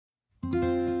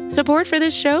Support for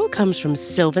this show comes from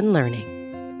Sylvan Learning.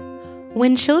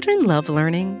 When children love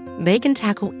learning, they can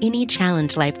tackle any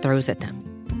challenge life throws at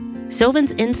them.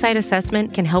 Sylvan's Insight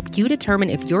Assessment can help you determine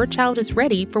if your child is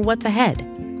ready for what's ahead.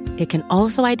 It can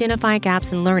also identify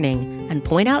gaps in learning and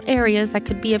point out areas that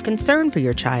could be of concern for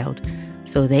your child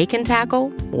so they can tackle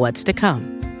what's to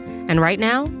come. And right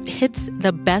now, it's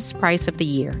the best price of the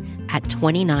year at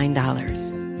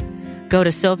 $29. Go to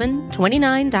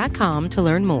sylvan29.com to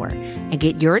learn more and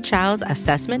get your child's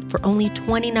assessment for only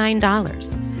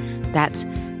 $29. That's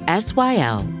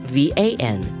SYLVAN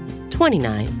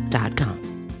 29.com.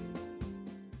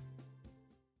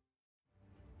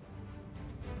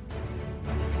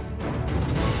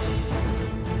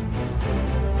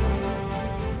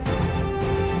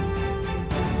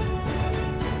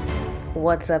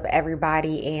 What's up,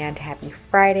 everybody, and happy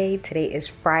Friday. Today is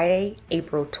Friday,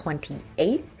 April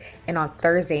 28th, and on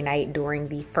Thursday night during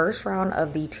the first round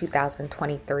of the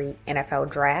 2023 NFL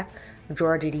Draft,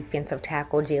 Georgia defensive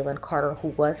tackle Jalen Carter, who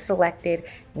was selected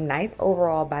 9th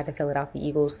overall by the Philadelphia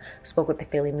Eagles, spoke with the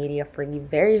Philly media for the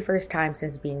very first time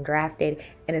since being drafted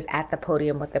and is at the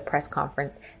podium with the press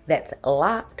conference that's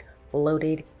locked,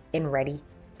 loaded, and ready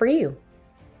for you.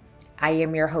 I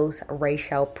am your host,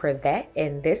 Rachel Privet,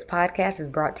 and this podcast is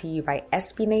brought to you by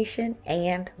SB Nation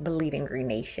and Bleeding Green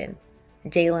Nation.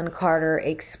 Jalen Carter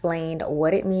explained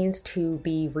what it means to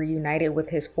be reunited with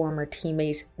his former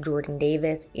teammates Jordan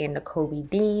Davis and Nakobe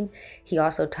Dean. He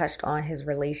also touched on his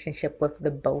relationship with the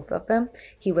both of them.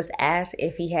 He was asked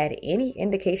if he had any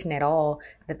indication at all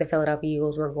that the Philadelphia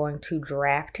Eagles were going to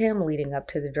draft him leading up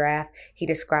to the draft. He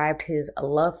described his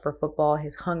love for football,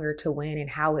 his hunger to win,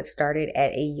 and how it started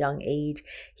at a young age.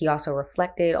 He also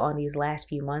reflected on these last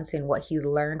few months and what he's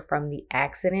learned from the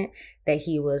accident that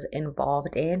he was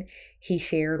involved in. He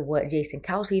shared what Jason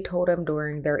Kelce told him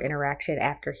during their interaction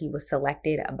after he was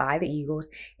selected by the Eagles,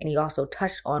 and he also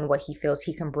touched on what he feels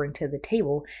he can bring to the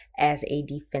table as a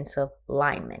defensive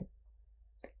lineman.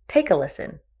 Take a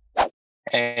listen.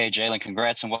 Hey, Jalen,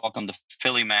 congrats and welcome to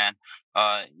Philly, man.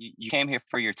 You came here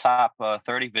for your top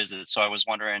 30 visits, so I was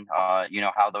wondering,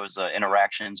 how those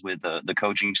interactions with the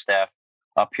coaching staff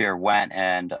up here went,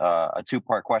 and a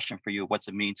two-part question for you. What's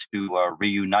it mean to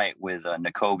reunite with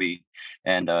Nakobe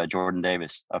and Jordan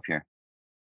Davis up here?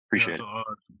 Appreciate it.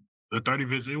 The 30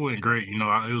 visit, it went great.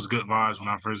 It was good vibes when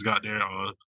I first got there,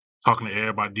 talking to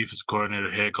everybody, defensive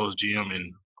coordinator, head coach, GM,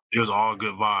 and it was all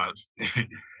good vibes.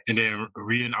 And then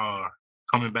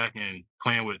coming back and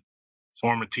playing with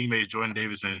former teammates Jordan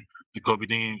Davis and Nakobe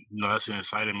Dean, that's an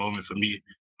exciting moment for me.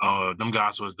 Them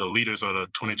guys was the leaders of the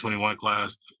 2021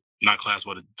 class. Not class,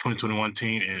 but the 2021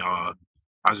 team. And I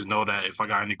just know that if I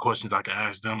got any questions, I can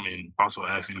ask them and also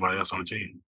ask anybody else on the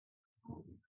team.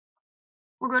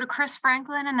 We'll go to Chris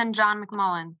Franklin and then John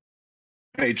McMullen.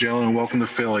 Hey, Jalen, welcome to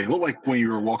Philly. It looked like when you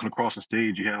were walking across the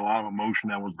stage, you had a lot of emotion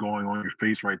that was going on your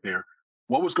face right there.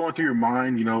 What was going through your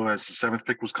mind, as the seventh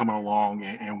pick was coming along,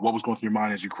 and what was going through your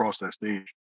mind as you crossed that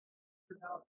stage?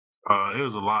 It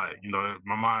was a lot.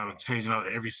 My mind was changing up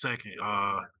every second.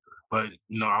 But,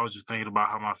 I was just thinking about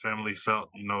how my family felt.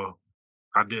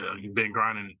 I've been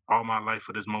grinding all my life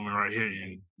for this moment right here.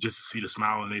 And just to see the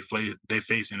smile on their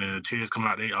face and the tears coming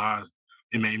out their eyes,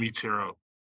 it made me tear up.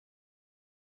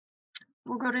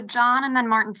 We'll go to John and then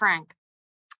Martin Frank.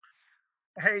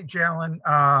 Hey, Jalen,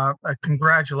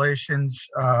 congratulations.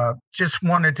 Just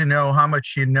wanted to know how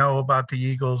much you know about the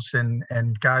Eagles and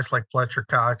guys like Fletcher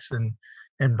Cox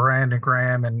and Brandon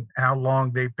Graham, and how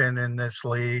long they've been in this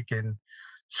league, and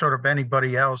sort of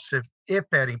anybody else, if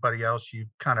anybody else you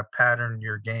kind of pattern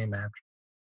your game after.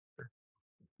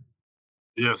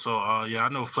 Yeah, so I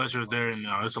know Fletcher's there, and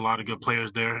there's a lot of good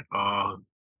players there. I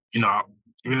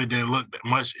really didn't look that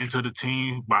much into the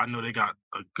team, but I know they got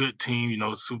a good team,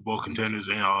 Super Bowl contenders,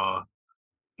 and I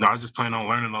just plan on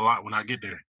learning a lot when I get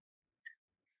there.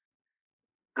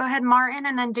 Go ahead, Martin,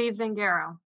 and then Dave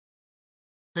Zangaro.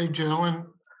 Hey, Jalen,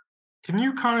 can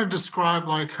you kind of describe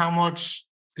how much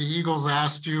the Eagles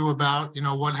asked you about,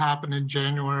 what happened in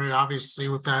January, obviously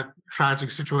with that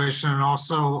tragic situation, and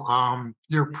also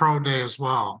your pro day as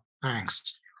well?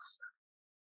 Thanks.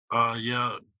 They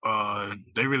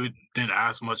really didn't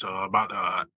ask much about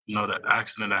the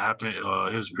accident that happened.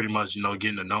 It was pretty much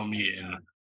getting to know me and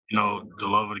the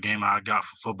love of the game I got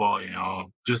for football,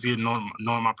 and just knowing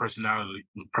my personality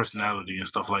and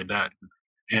stuff like that.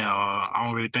 And I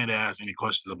don't really think they asked any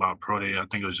questions about pro day. I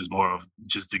think it was just more of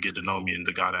just to get to know me and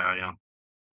the guy that I am.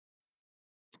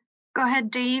 Go ahead,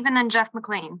 Dave, and then Jeff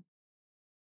McLean.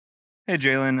 Hey,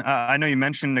 Jalen. I know you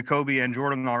mentioned Nakobe and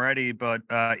Jordan already, but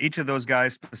each of those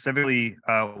guys specifically,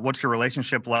 what's your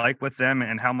relationship like with them,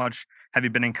 and how much have you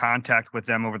been in contact with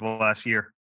them over the last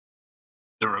year?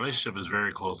 The relationship is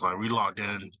very close. Like we locked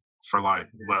in for life.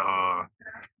 But I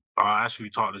actually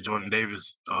talked to Jordan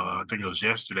Davis. I think it was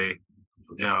yesterday.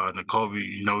 Yeah, Nakobe.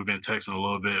 We've been texting a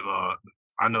little bit.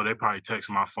 I know they probably text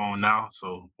my phone now.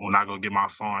 So when I go get my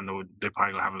phone, I know they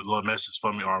probably gonna have a little message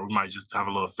for me, or we might just have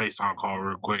a little FaceTime call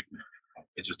real quick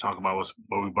and just talk about what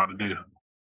we about to do.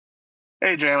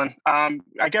 Hey, Jalen.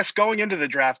 I guess going into the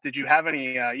draft, did you have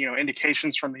any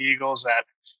indications from the Eagles that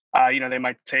they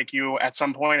might take you at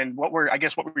some point? And what were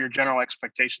your general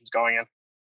expectations going in?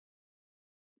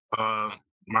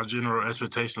 My general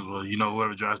expectations were,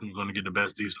 whoever drafts me is going to get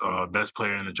the best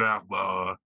player in the draft.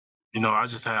 But I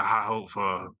just had high hope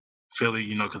for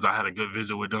Philly, because I had a good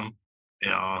visit with them,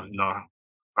 and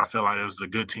I felt like it was a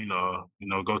good team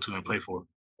to go to and play for.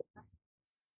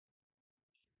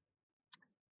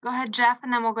 Go ahead, Jeff,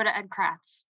 and then we'll go to Ed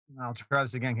Kratz. I'll try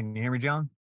this again. Can you hear me, John?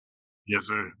 Yes,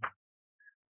 sir.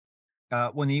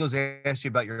 When the Eagles asked you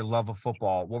about your love of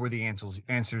football, what were the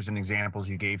answers and examples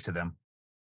you gave to them?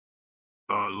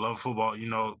 Love football,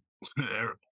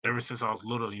 ever since I was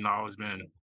little, I've always been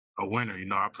a winner.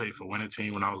 I played for a winning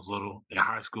team when I was little. In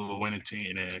high school, a winning team,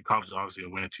 and then in college, obviously, a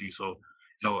winning team. So,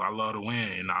 I love to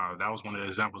win, and that was one of the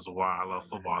examples of why I love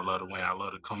football. I love to win. I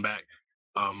love to come back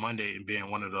Monday and being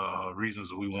one of the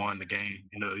reasons we won the game,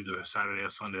 either Saturday or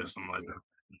Sunday or something like that.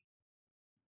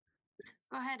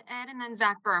 Go ahead, Ed, and then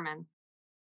Zach Berman.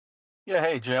 Yeah,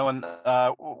 hey Jalen,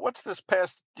 what's this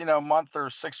past month or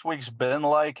 6 weeks been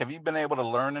like? Have you been able to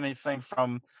learn anything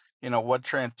from what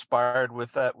transpired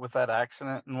with that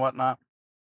accident and whatnot?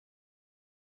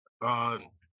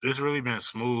 It's really been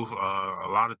smooth. A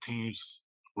lot of teams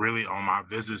really on my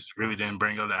visits really didn't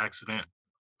bring up the accident.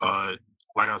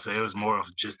 Like I said, it was more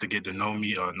of just to get to know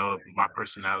me, or know my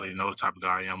personality, know the type of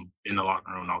guy I am in the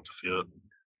locker room and off the field.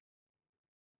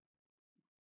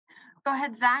 Go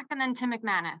ahead, Zach, and then Tim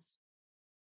McManus.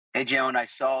 Hey, Jalen, I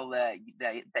saw that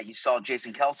you saw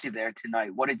Jason Kelce there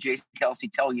tonight. What did Jason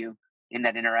Kelce tell you in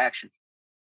that interaction?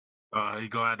 He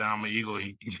glad that I'm an Eagle.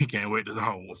 He can't wait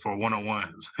for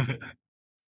one-on-ones.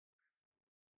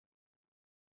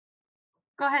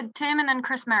 Go ahead, Tim, and then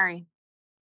Chris Murray.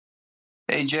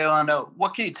 Hey, Jalen,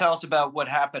 what can you tell us about what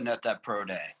happened at that pro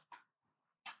day?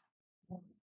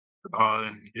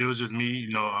 It was just me,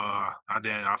 I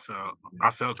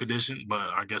felt conditioned, but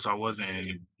I guess I wasn't.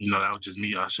 And, that was just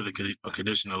me. I should have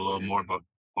conditioned a little more,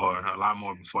 or a lot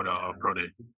more before the pro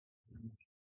day.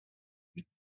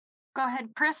 Go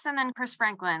ahead, Chris, and then Chris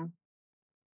Franklin.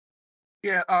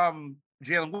 Yeah,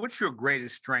 Jalen, what's your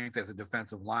greatest strength as a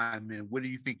defensive lineman? What do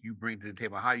you think you bring to the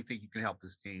table? How do you think you can help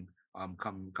this team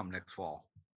come next fall?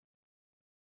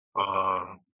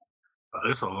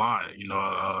 It's a lot.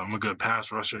 I'm a good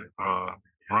pass rusher,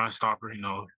 run stopper.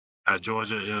 At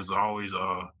Georgia, it was always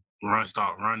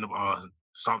stop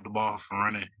the ball from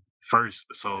running first.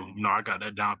 So I got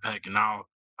that down pat, and now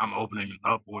I'm opening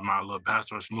up with my little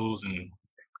pass rush moves, and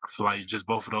I feel like just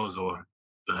both of those will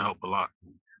help a lot.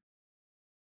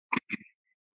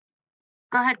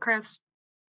 Go ahead, Chris.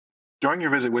 During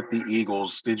your visit with the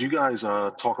Eagles, did you guys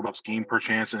talk about scheme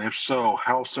perchance? And if so,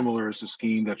 how similar is the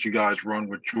scheme that you guys run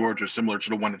with Georgia similar to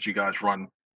the one that you guys run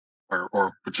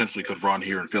or potentially could run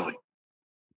here in Philly?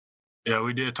 Yeah,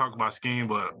 we did talk about scheme,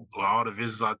 but with all the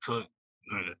visits I took,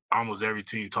 almost every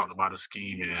team talked about a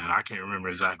scheme, and I can't remember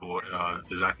exactly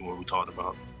what we talked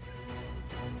about.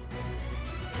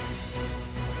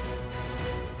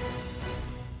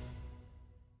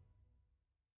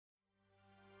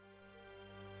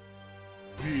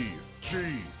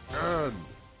 PG